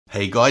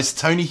Hey guys,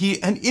 Tony here,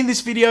 and in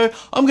this video,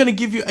 I'm going to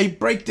give you a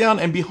breakdown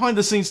and behind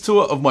the scenes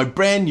tour of my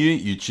brand new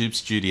YouTube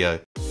studio.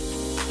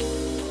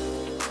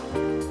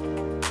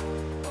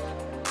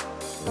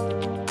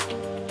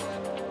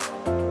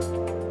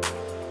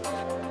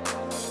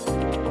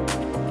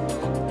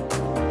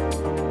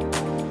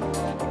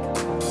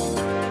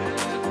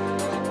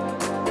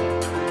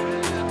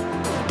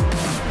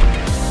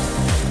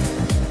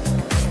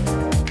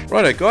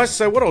 Righto guys,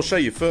 so what I'll show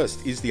you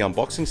first is the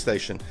unboxing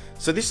station.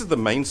 So this is the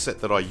main set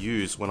that I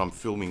use when I'm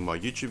filming my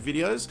YouTube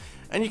videos,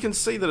 and you can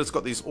see that it's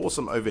got this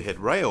awesome overhead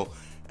rail,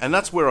 and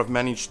that's where I've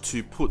managed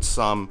to put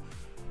some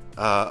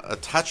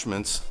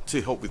attachments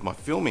to help with my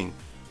filming.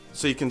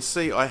 So you can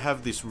see I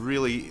have this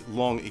really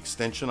long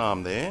extension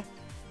arm there,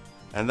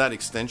 and that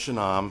extension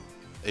arm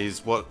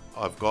is what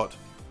I've got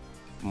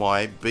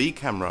my B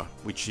camera,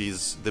 which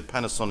is the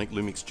Panasonic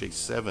Lumix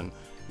G7,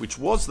 which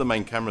was the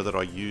main camera that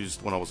I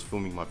used when I was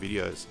filming my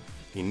videos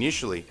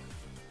initially.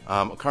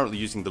 I'm currently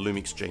using the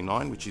Lumix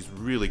G9, which is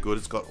really good.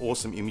 It's got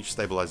awesome image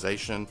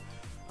stabilization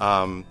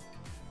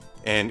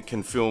and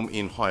can film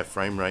in higher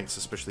frame rates,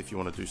 especially if you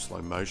want to do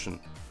slow motion.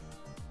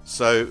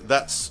 So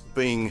that's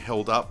being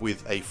held up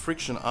with a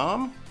friction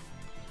arm.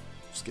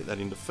 Just get that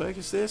into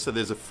focus there. So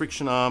there's a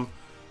friction arm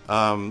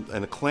and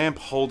a clamp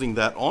holding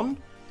that on,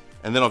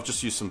 and then I've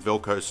just used some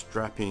Velcro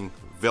strapping,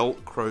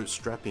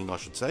 I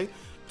should say,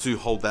 to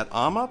hold that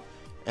arm up,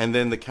 and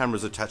then the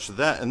camera's attached to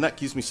that, and that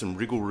gives me some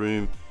wriggle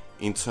room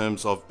in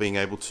terms of being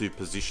able to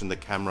position the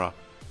camera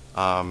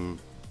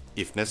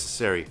if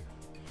necessary.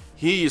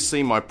 Here you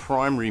see my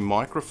primary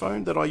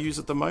microphone that I use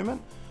at the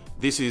moment.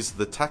 This is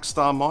the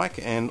Takstar mic,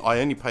 and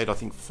I only paid I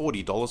think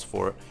 $40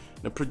 for it,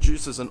 and it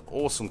produces an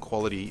awesome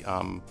quality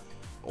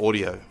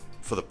audio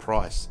for the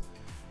price.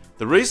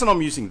 The reason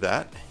I'm using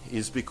that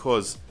is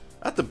because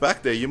at the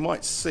back there you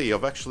might see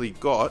I've actually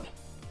got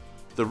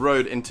the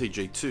Rode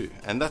NTG2,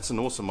 and that's an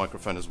awesome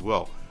microphone as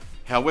well.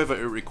 However,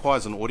 it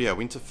requires an audio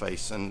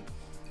interface, and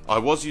I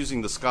was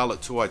using the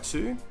Scarlett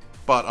 2i2,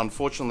 but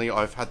unfortunately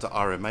I've had to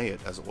RMA it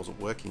as it wasn't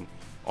working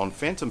on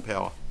Phantom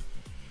Power,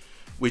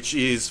 which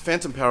is,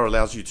 Phantom Power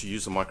allows you to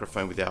use a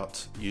microphone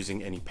without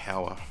using any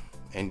power,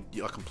 and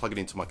I can plug it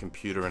into my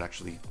computer and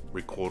actually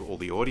record all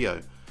the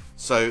audio.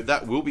 So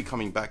that will be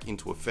coming back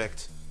into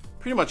effect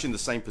pretty much in the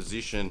same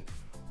position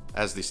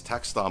as this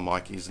Takstar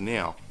mic is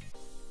now.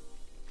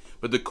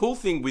 But the cool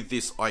thing with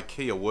this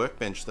IKEA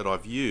workbench that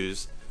I've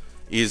used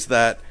is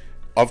that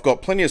I've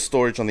got plenty of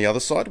storage on the other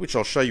side, which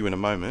I'll show you in a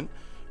moment,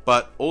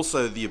 but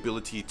also the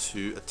ability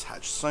to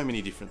attach so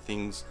many different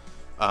things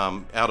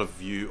out of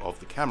view of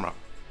the camera.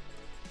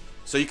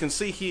 So you can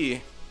see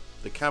here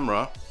the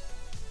camera.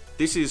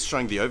 This is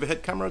showing the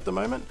overhead camera at the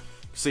moment.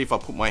 See, if I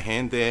put my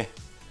hand there,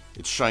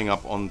 it's showing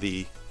up on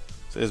the,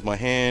 so there's my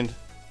hand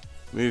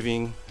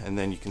moving, and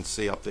then you can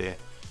see up there.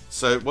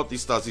 So what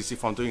this does is,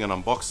 if I'm doing an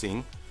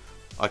unboxing,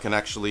 I can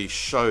actually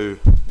show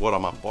what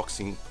I'm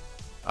unboxing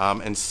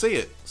and see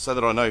it, so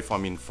that I know if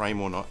I'm in frame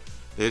or not.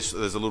 There's a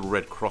little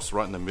red cross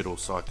right in the middle,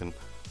 so I can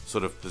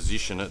sort of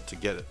position it to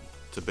get it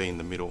to be in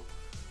the middle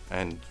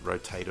and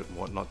rotate it and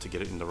whatnot to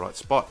get it in the right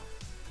spot.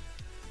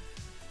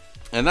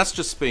 And that's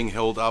just being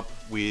held up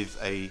with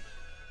a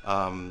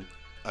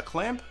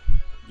clamp,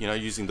 you know,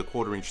 using the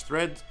 1/4"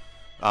 thread.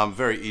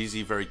 Very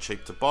easy, very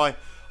cheap to buy.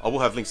 I will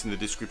have links in the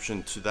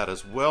description to that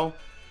as well.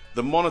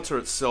 The monitor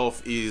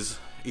itself is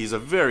a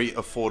very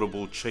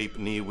affordable, cheap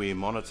Neewer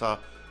monitor.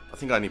 I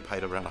think I only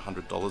paid around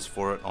 $100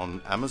 for it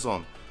on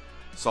Amazon.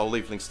 So I'll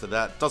leave links to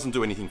that. Doesn't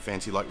do anything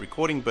fancy like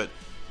recording, but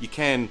you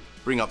can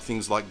bring up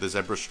things like the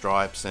zebra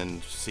stripes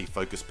and see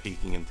focus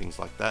peaking and things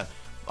like that.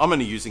 I'm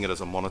only using it as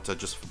a monitor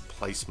just for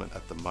placement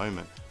at the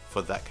moment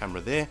for that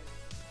camera there.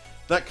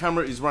 That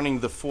camera is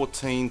running the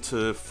 14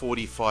 to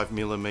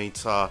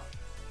 45mm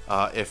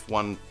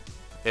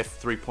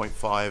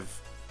f3.5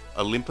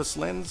 Olympus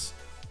lens.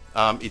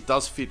 It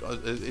does fit,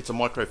 it's a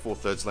micro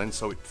 4/3 lens,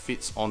 so it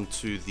fits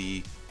onto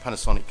the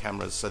Panasonic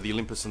cameras. So the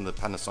Olympus and the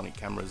Panasonic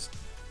cameras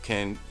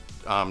can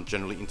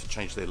generally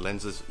interchange their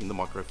lenses in the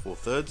micro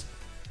 4/3.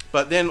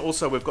 But then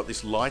also we've got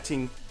this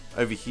lighting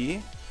over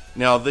here.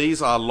 Now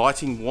these are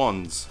lighting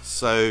wands.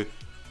 So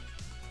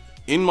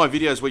in my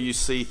videos where you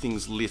see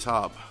things lit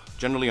up,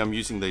 generally I'm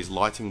using these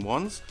lighting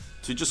wands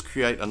to just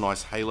create a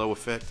nice halo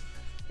effect.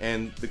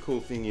 And the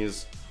cool thing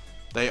is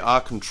they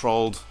are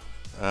controlled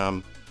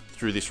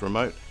through this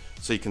remote.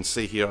 So you can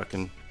see here I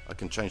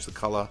can change the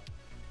color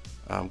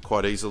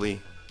quite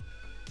easily.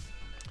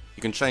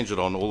 You can change it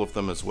on all of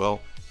them as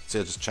well. So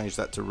I just change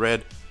that to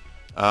red.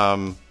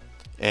 And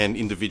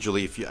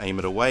individually, if you aim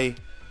it away.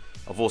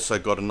 I've also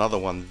got another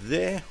one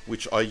there,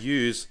 which I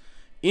use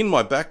in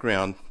my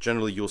background.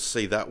 Generally you'll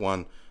see that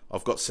one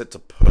I've got set to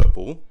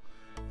purple.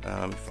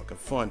 If I can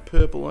find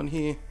purple on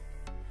here.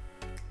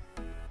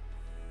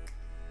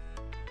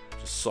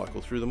 Just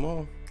cycle through them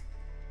all.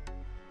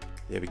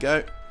 There we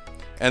go.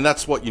 And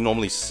that's what you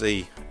normally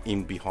see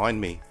in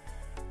behind me.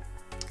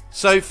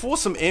 So for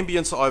some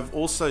ambience, I've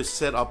also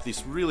set up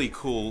this really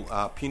cool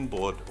pin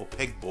board or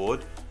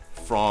pegboard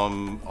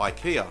from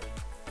IKEA.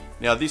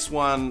 Now this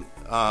one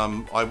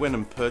I went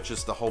and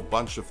purchased a whole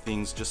bunch of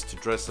things just to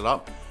dress it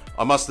up.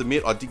 I must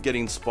admit, I did get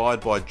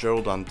inspired by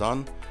Gerald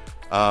Undone.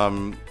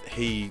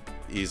 He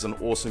is an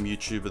awesome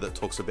YouTuber that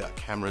talks about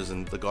cameras,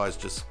 and the guy's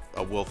just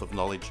a wealth of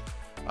knowledge.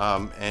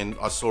 And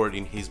I saw it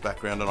in his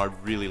background and I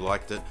really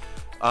liked it.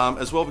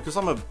 As well, because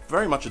I'm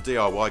very much a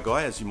DIY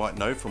guy, as you might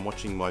know from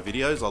watching my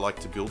videos. I like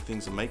to build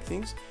things and make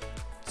things.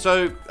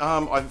 So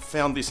I've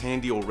found this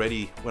handy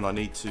already when I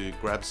need to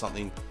grab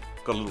something.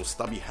 Got a little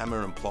stubby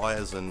hammer and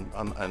pliers and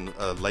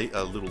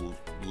a little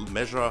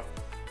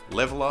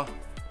leveler,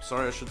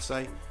 sorry I should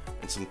say,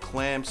 and some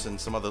clamps and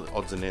some other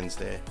odds and ends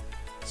there.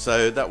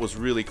 So that was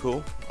really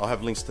cool. I'll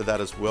have links to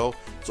that as well.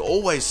 It's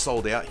always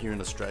sold out here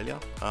in Australia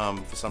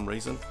for some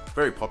reason.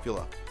 Very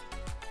popular.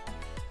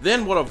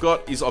 Then what I've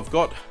got is I've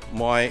got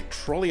my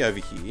trolley over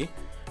here.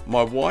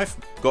 My wife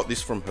got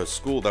this from her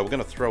school. They were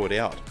going to throw it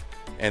out,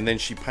 and then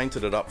she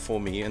painted it up for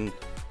me, and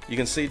you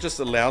can see it just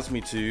allows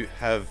me to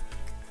have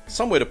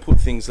somewhere to put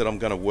things that I'm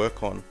going to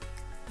work on.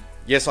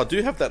 Yes, I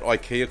do have that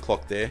IKEA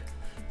clock there.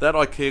 That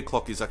IKEA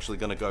clock is actually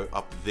going to go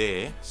up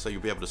there, so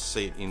you'll be able to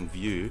see it in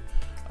view.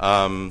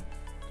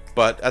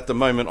 But at the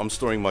moment I'm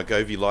storing my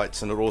GOVEE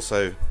lights, and it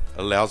also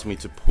allows me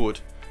to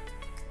put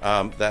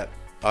that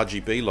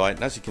RGB light,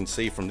 and as you can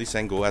see from this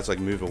angle, as I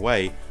move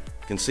away,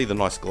 you can see the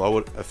nice glow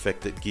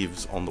effect it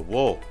gives on the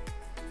wall.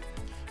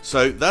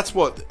 So that's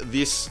what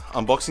this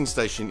unboxing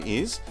station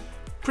is.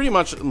 Pretty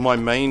much my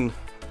main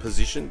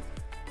position,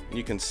 and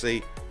you can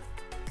see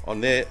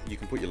on there, you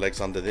can put your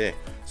legs under there.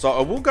 So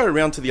I will go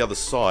around to the other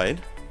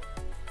side.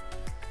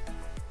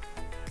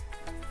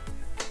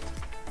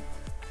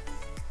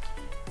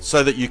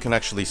 So that you can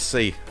actually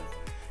see.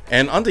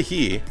 And under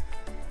here,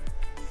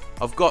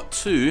 I've got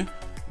two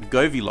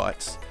GOVEE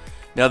lights.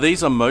 Now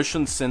these are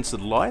motion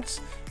censored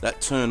lights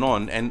that turn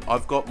on, and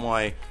I've got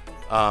my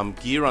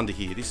gear under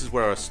here. This is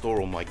where I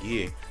store all my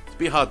gear. It's a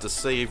bit hard to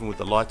see even with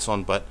the lights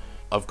on, but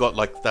I've got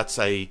like,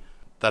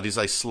 that is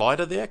a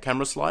slider there,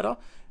 camera slider,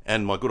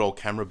 and my good old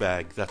camera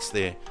bag that's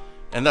there.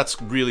 And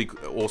that's really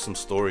awesome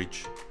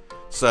storage.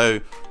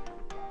 So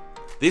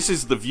this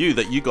is the view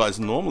that you guys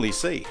normally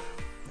see,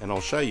 and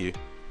I'll show you.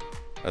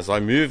 As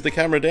I move the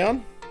camera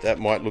down, that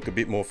might look a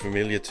bit more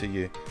familiar to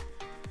you,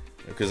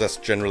 because that's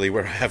generally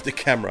where I have the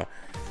camera.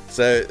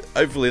 So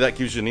hopefully that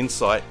gives you an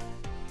insight.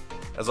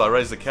 As I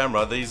raise the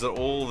camera, these are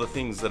all the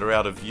things that are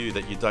out of view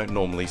that you don't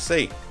normally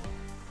see.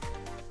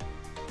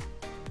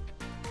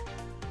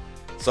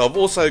 So I've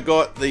also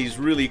got these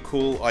really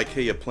cool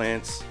IKEA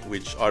plants,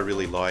 which I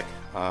really like.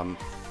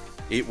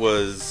 It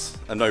was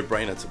a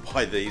no-brainer to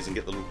buy these and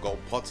get the little gold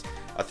pots.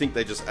 I think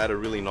they just add a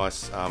really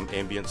nice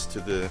ambience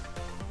to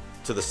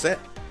the set,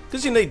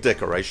 because you need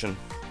decoration,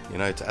 you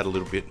know, to add a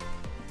little bit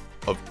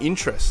of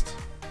interest.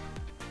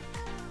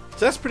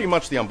 So that's pretty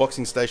much the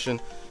unboxing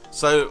station.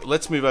 So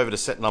let's move over to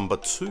set number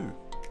 2.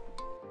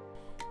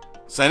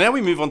 So now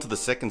we move on to the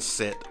second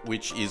set,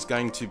 which is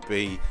going to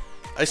be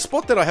a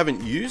spot that I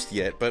haven't used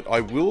yet, but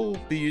I will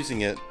be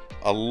using it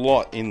a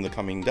lot in the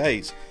coming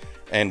days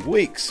and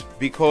weeks,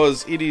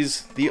 because it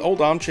is the old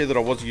armchair that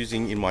I was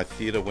using in my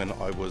theater when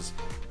I was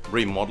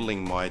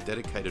remodeling my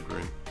dedicated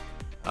room.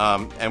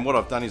 And what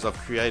I've done is I've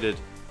created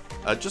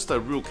just a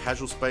real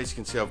casual space. You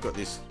can see I've got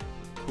this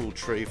cool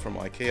tree from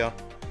IKEA.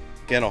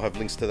 Again, I'll have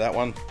links to that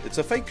one. It's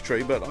a fake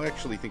tree, but I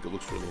actually think it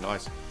looks really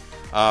nice.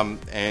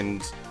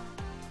 And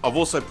I've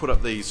also put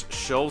up these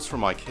shelves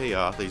from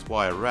IKEA, these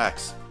wire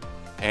racks,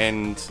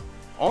 and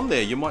on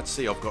there you might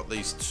see I've got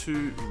these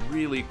two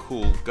really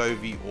cool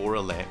GOVEE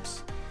Aura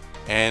lamps.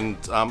 And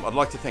I'd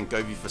like to thank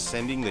GOVEE for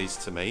sending these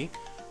to me.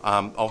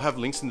 I'll have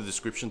links in the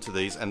description to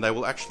these, and they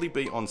will actually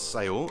be on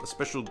sale, a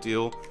special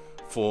deal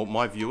for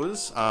my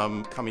viewers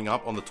coming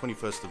up on the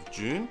 21st of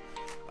June.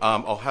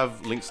 I'll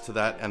have links to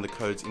that and the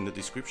codes in the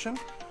description.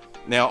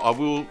 Now I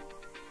will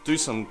do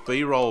some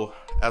B-roll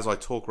as I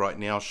talk right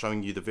now,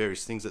 showing you the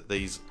various things that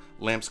these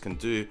lamps can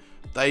do.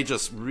 They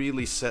just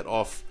really set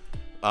off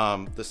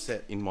the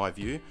set in my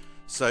view.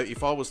 So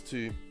if I was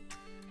to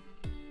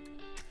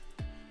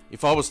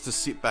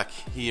sit back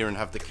here and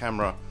have the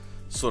camera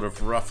sort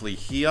of roughly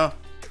here,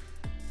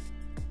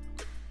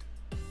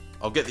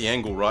 I'll get the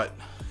angle right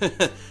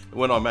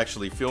when I'm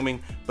actually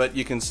filming, but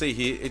you can see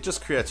here it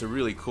just creates a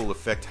really cool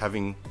effect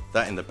having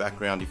that in the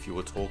background if you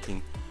were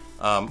talking.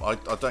 I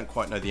don't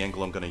quite know the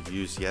angle I'm going to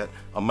use yet.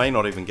 I may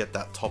not even get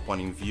that top one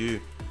in view,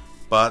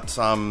 but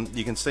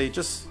you can see it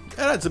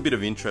adds a bit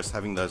of interest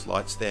having those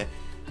lights there.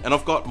 And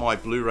I've got my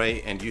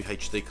Blu-ray and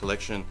UHD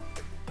collection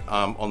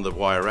on the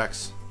wire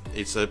racks.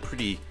 It's a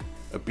pretty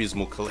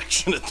abysmal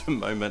collection at the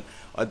moment.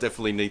 I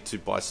definitely need to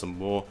buy some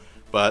more,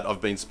 but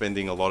I've been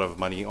spending a lot of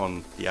money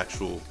on the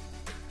actual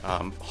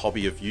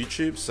hobby of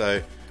YouTube,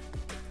 so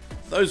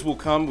those will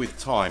come with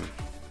time.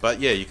 But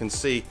yeah, you can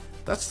see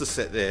that's the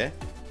set there,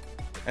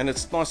 and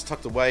it's nice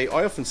tucked away.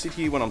 I often sit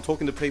here when I'm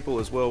talking to people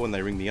as well. When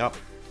they ring me up,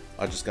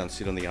 I just go and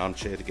sit on the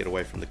armchair to get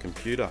away from the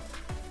computer.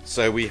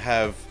 So we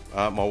have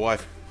my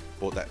wife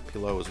bought that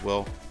pillow as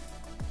well,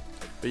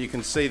 but you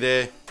can see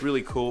there,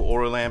 really cool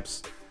Aura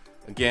lamps.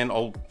 Again,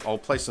 I'll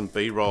play some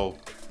B-roll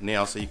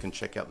now so you can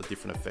check out the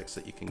different effects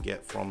that you can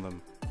get from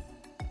them.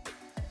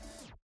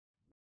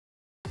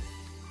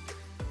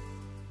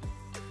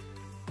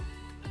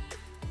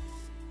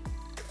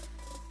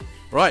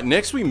 Right,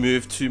 next we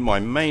move to my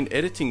main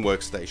editing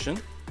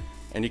workstation,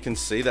 and you can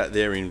see that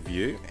there in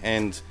view.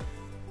 And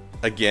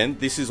again,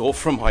 this is all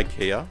from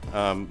IKEA.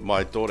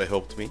 My daughter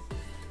helped me.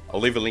 I'll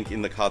leave a link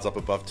in the cards up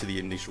above to the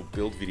initial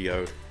build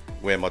video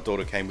where my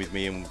daughter came with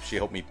me and she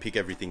helped me pick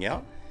everything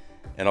out.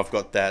 And I've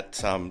got that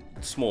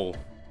small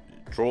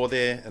drawer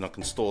there, and I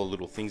can store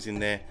little things in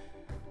there,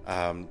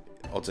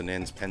 odds and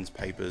ends, pens,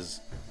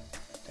 papers,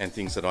 and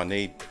things that I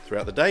need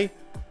throughout the day.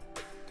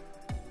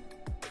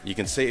 You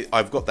can see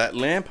I've got that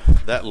lamp.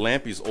 That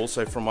lamp is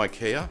also from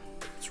IKEA.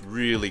 It's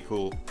really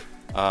cool.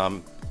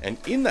 And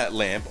in that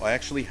lamp, I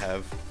actually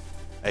have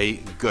a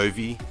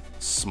GOVEE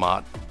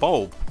smart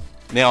bulb.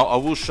 Now, I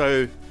will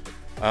show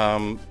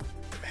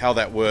how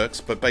that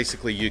works, but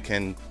basically you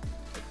can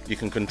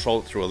control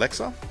it through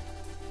Alexa,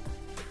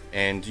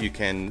 and you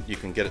can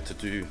get it to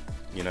do,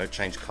 you know,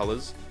 change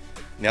colors.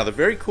 Now, the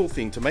very cool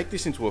thing to make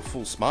this into a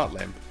full smart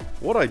lamp,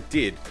 what I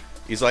did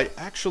is I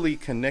actually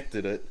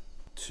connected it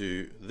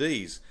to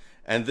these,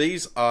 and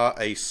these are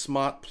a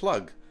smart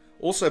plug,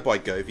 also by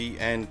GOVEE,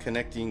 and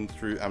connecting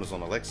through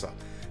Amazon Alexa.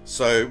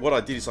 So what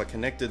I did is I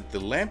connected the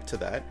lamp to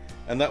that,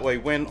 and that way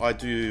when I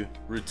do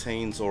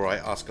routines or I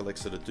ask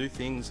Alexa to do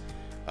things,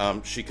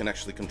 she can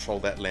actually control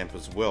that lamp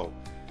as well.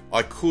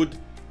 I could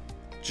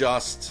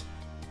just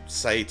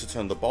say to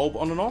turn the bulb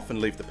on and off and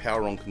leave the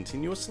power on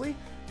continuously,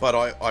 but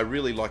I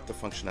really like the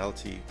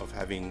functionality of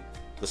having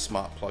the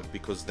smart plug,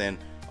 because then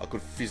I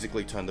could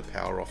physically turn the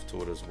power off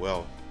to it as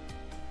well.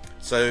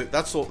 So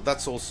that's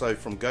also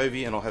from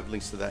GOVEE, and I'll have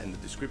links to that in the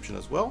description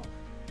as well.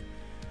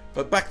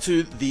 But back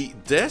to the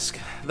desk,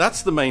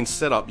 that's the main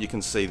setup you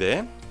can see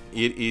there.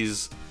 It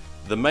is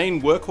the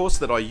main workhorse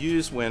that I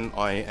use when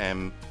I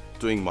am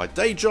doing my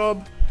day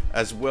job,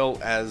 as well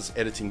as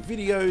editing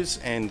videos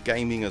and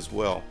gaming as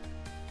well.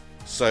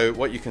 So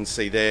what you can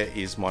see there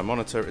is my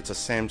monitor. It's a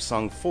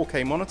Samsung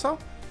 4K monitor,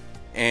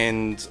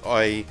 and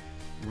I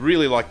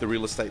really like the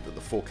real estate that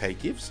the 4K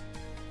gives.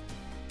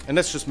 And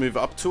let's just move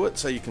up to it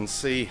so you can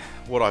see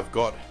what I've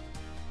got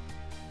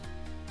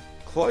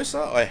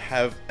closer. I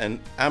have an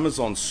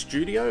Amazon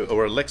Studio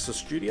or Alexa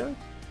Studio,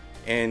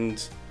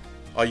 and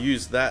I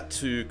use that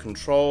to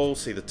control,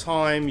 see the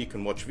time. You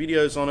can watch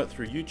videos on it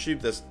through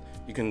YouTube.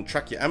 You can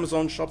track your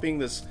Amazon shopping.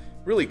 That's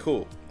really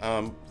cool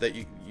that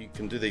you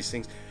can do these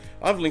things.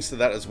 I have links to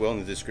that as well in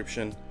the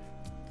description.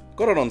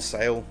 Got it on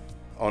sale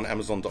on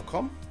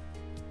Amazon.com.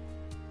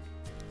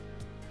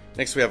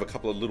 Next, we have a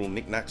couple of little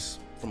knickknacks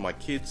from my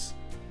kids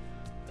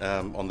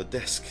on the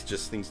desk,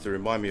 just things to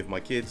remind me of my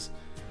kids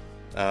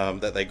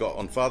that they got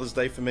on Father's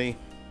Day for me.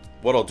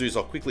 What I'll do is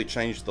I'll quickly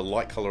change the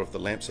light color of the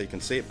lamp so you can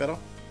see it better.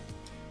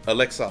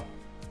 Alexa,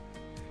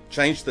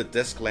 change the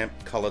desk lamp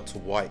color to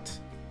white.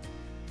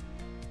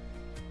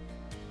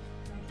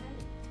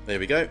 There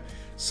we go.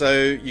 So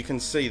you can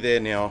see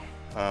there now,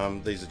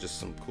 these are just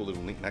some cool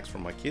little knickknacks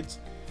from my kids.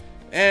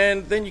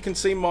 And then you can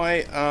see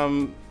my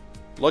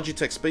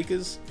Logitech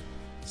speakers.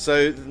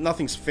 So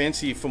nothing's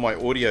fancy for my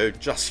audio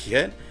just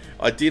yet.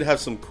 I did have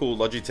some cool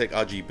Logitech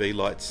RGB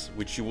lights,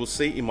 which you will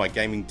see in my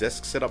gaming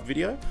desk setup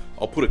video.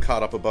 I'll put a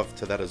card up above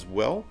to that as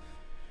well.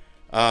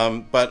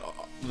 But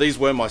these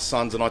were my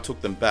son's and I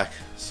took them back.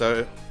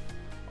 So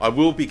I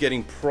will be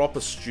getting proper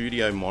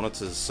studio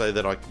monitors so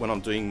that when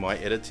I'm doing my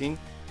editing,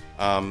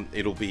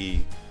 it'll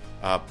be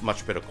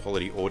much better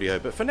quality audio.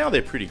 But for now,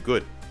 they're pretty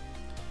good.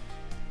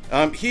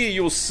 Here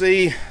you'll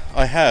see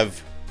I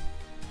have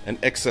an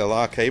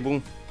XLR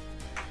cable.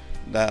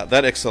 That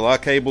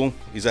XLR cable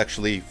is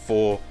actually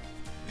for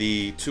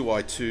the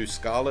 2i2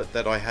 Scarlett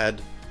that I had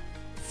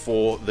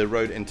for the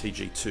Rode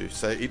NTG2.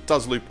 So it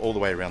does loop all the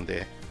way around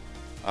there.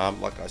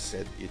 Like I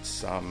said,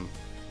 it's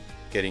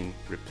getting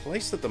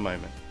replaced at the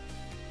moment.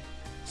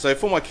 So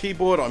for my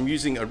keyboard, I'm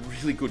using a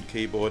really good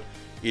keyboard.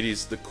 It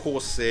is the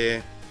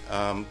Corsair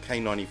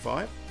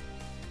K95,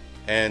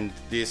 and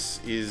this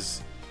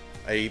is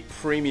a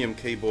premium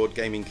keyboard,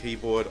 gaming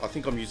keyboard. I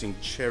think I'm using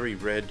cherry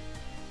red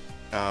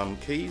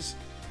keys.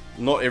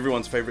 Not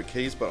everyone's favorite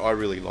keys, but I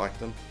really like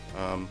them.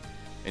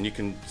 And you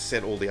can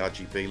set all the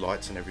RGB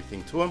lights and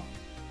everything to them.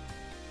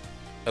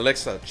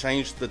 Alexa,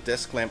 change the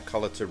desk lamp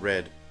color to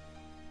red.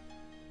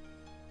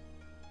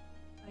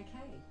 Okay.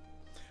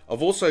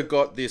 I've also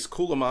got this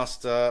Cooler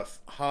Master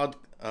hard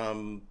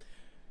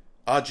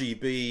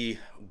RGB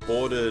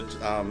bordered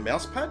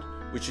mouse pad,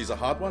 which is a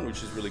hard one,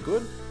 which is really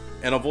good.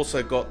 And I've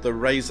also got the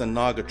Razer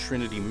Naga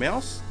Trinity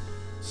mouse.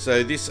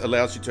 So this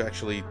allows you to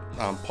actually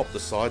pop the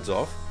sides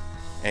off,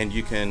 and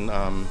you can,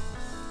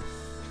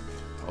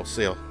 I'll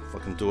see if I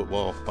can do it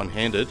while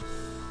one-handed.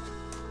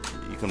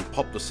 You can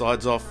pop the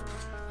sides off,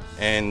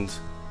 and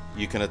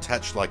you can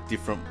attach like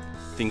different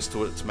things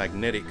to it. It's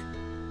magnetic,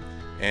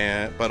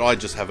 but I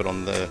just have it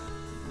on the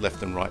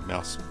left and right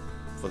mouse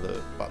for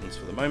the buttons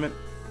for the moment.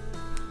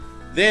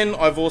 Then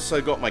I've also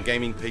got my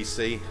gaming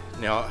PC.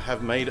 Now I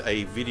have made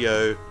a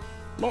video,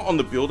 not on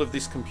the build of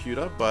this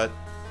computer, but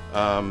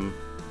let's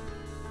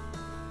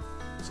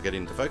get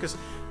into focus.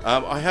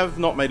 I have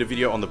not made a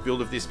video on the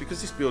build of this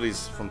because this build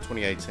is from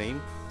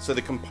 2018, so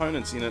the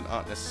components in it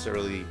aren't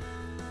necessarily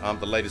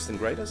the latest and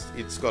greatest.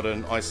 It's got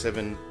an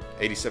i7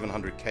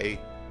 8700K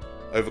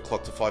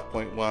overclocked to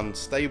 5.1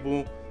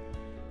 stable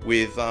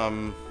with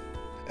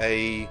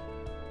a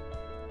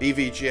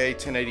EVGA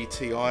 1080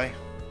 Ti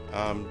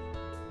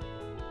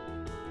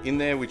in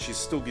there, which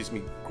still gives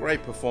me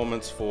great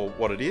performance for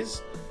what it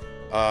is.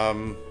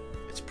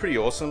 It's pretty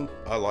awesome,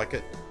 I like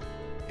it.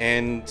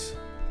 And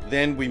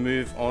then we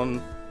move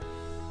on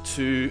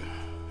to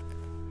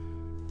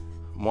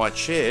my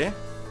chair,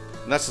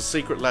 and that's a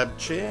Secret Lab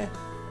chair.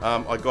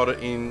 I got it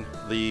in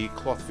the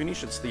cloth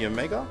finish, it's the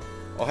Omega.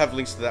 I'll have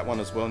links to that one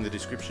as well in the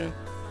description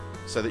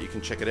so that you can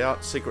check it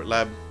out. Secret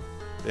Lab,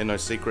 they're no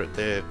secret,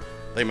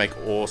 they make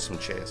awesome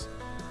chairs.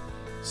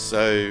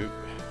 So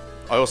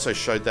I also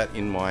showed that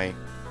in my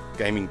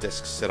gaming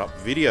desk setup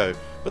video,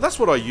 but that's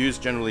what I use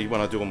generally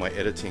when I do all my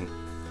editing.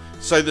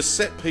 So the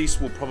set piece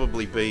will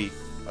probably be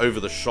over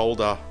the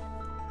shoulder,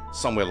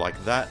 somewhere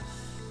like that,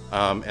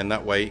 and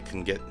that way it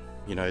can get,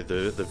 you know,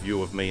 the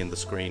view of me in the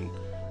screen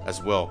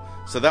as well.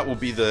 So that will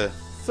be the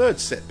third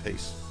set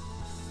piece.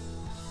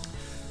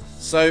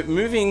 So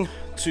moving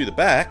to the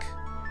back,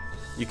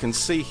 you can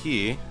see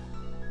here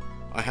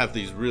I have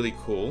these really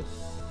cool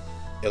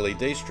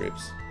LED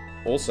strips,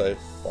 also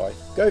by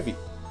GOVEE.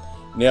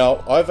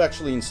 Now I've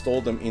actually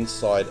installed them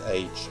inside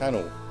a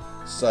channel,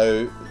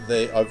 so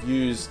I've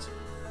used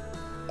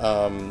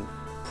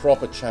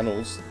proper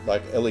channels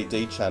like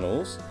LED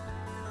channels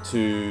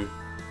to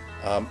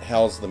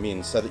house them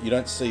in, so that you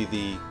don't see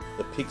the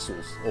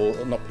pixels,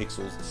 or not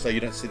pixels, so you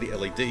don't see the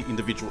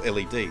individual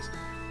LEDs.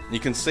 You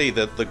can see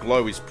that the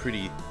glow is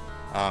pretty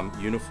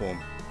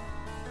uniform.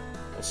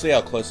 I'll see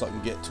how close I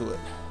can get to it.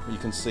 You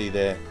can see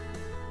there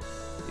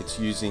it's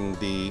using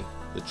the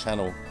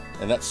channel,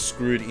 and that's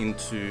screwed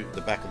into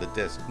the back of the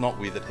desk, not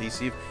with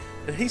adhesive.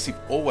 Adhesive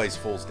always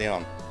falls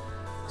down,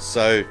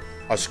 so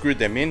I screwed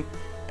them in,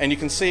 and you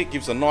can see it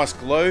gives a nice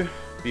glow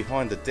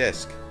behind the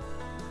desk.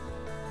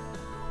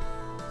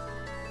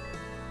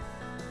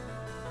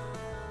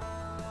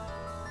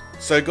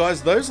 So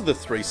guys, those are the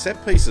three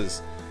set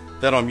pieces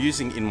that I'm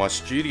using in my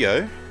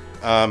studio.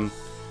 I'll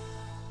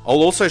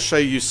also show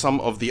you some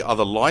of the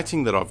other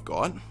lighting that I've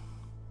got.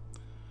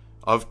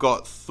 I've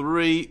got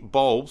 3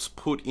 bulbs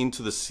put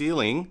into the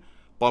ceiling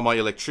by my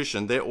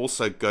electrician. They're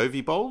also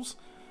GOVEE bulbs.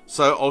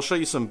 So I'll show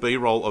you some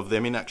B-roll of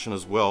them in action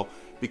as well,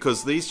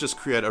 because these just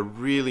create a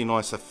really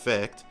nice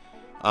effect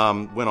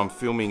when I'm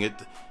filming it.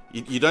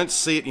 You don't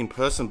see it in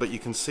person, but you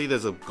can see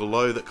there's a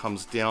glow that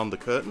comes down the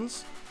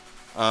curtains.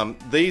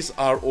 These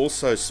are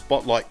also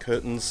spotlight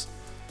curtains,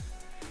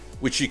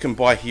 which you can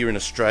buy here in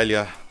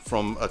Australia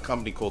from a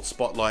company called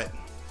Spotlight,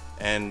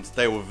 and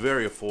they were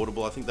very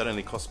affordable. I think that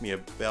only cost me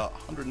about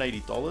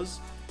 $180,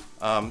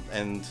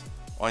 and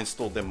I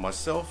installed them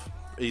myself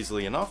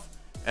easily enough.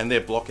 And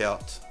they're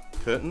blockout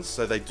curtains,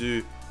 so they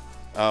do,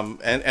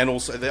 and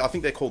also I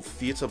think they're called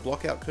theatre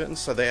blockout curtains,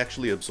 so they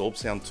actually absorb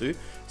sound too,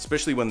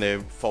 especially when they're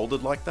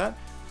folded like that.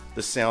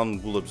 The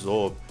sound will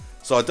absorb.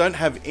 So I don't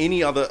have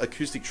any other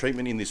acoustic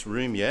treatment in this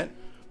room yet,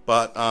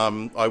 but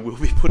I will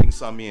be putting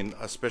some in,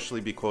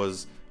 especially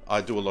because I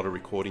do a lot of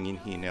recording in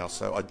here now,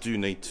 so I do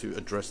need to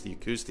address the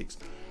acoustics.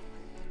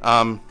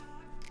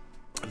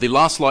 The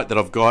last light that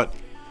I've got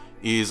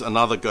is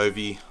another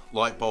GOVEE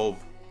light bulb,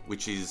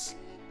 which is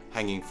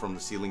hanging from the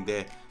ceiling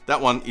there.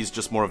 That one is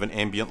just more of an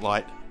ambient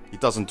light. It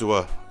doesn't do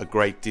a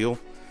great deal,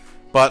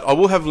 but I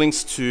will have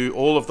links to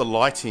all of the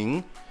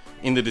lighting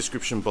in the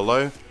description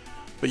below.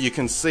 But you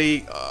can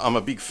see I'm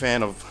a big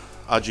fan of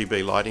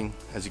RGB lighting,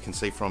 as you can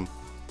see from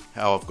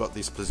how I've got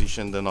this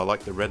positioned, and I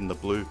like the red and the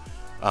blue.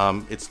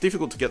 It's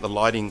difficult to get the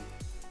lighting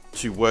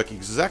to work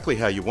exactly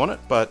how you want it,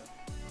 but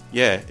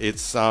yeah,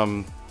 it's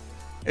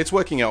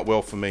working out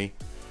well for me.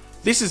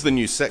 This is the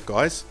new set,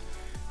 guys.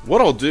 What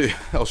I'll do,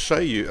 I'll show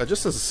you,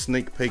 just as a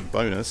sneak peek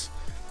bonus,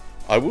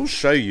 I will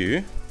show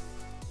you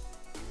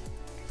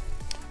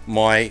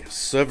my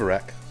server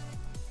rack.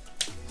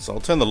 So I'll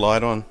turn the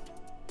light on,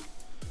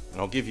 and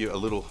I'll give you a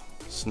little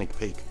sneak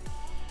peek.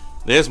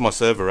 There's my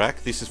server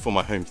rack. This is for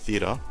my home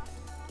theater,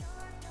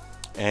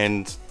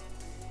 and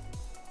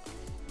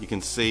you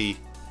can see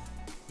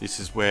this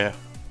is where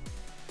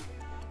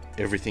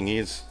everything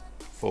is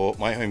for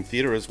my home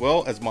theater as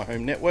well as my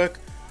home network.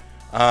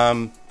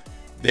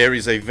 There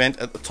is a vent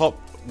at the top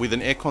with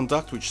an aircon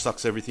duct which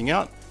sucks everything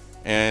out,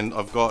 and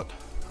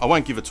I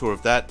won't give a tour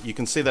of that. You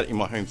can see that in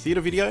my home theater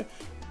video,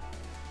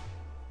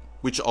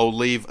 which I'll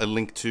leave a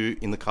link to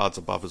in the cards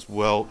above as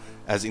well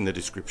as in the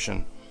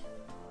description.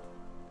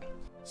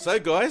 So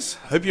guys,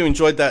 hope you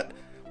enjoyed that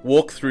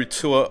walkthrough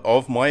tour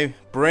of my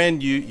brand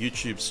new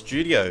YouTube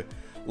studio.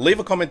 Leave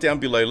a comment down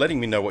below letting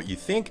me know what you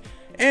think,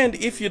 and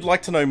if you'd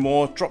like to know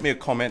more, drop me a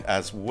comment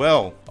as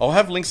well. I'll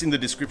have links in the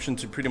description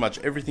to pretty much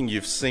everything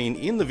you've seen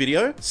in the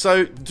video,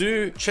 so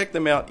do check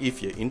them out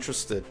if you're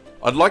interested.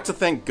 I'd like to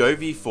thank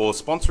GOVEE for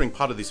sponsoring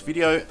part of this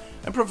video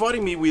and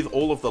providing me with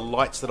all of the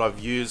lights that I've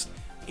used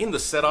in the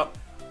setup,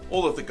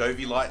 all of the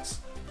GOVEE lights.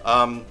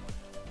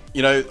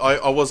 You know,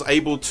 I was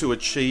able to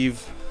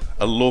achieve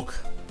a look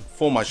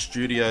for my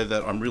studio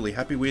that I'm really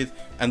happy with,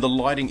 and the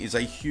lighting is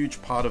a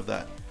huge part of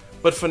that.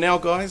 But for now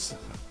guys,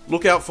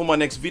 look out for my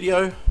next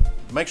video.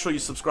 make sure you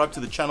subscribe to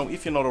the channel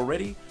if you're not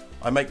already.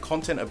 I make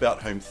content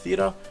about home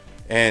theater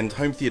and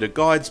home theater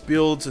guides,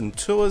 builds and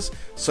tours,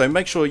 so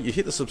make sure you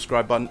hit the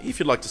subscribe button if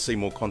you'd like to see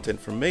more content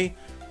from me.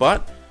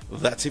 But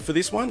that's it for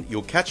this one.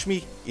 You'll catch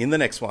me in the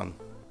next one.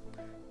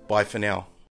 Bye for now.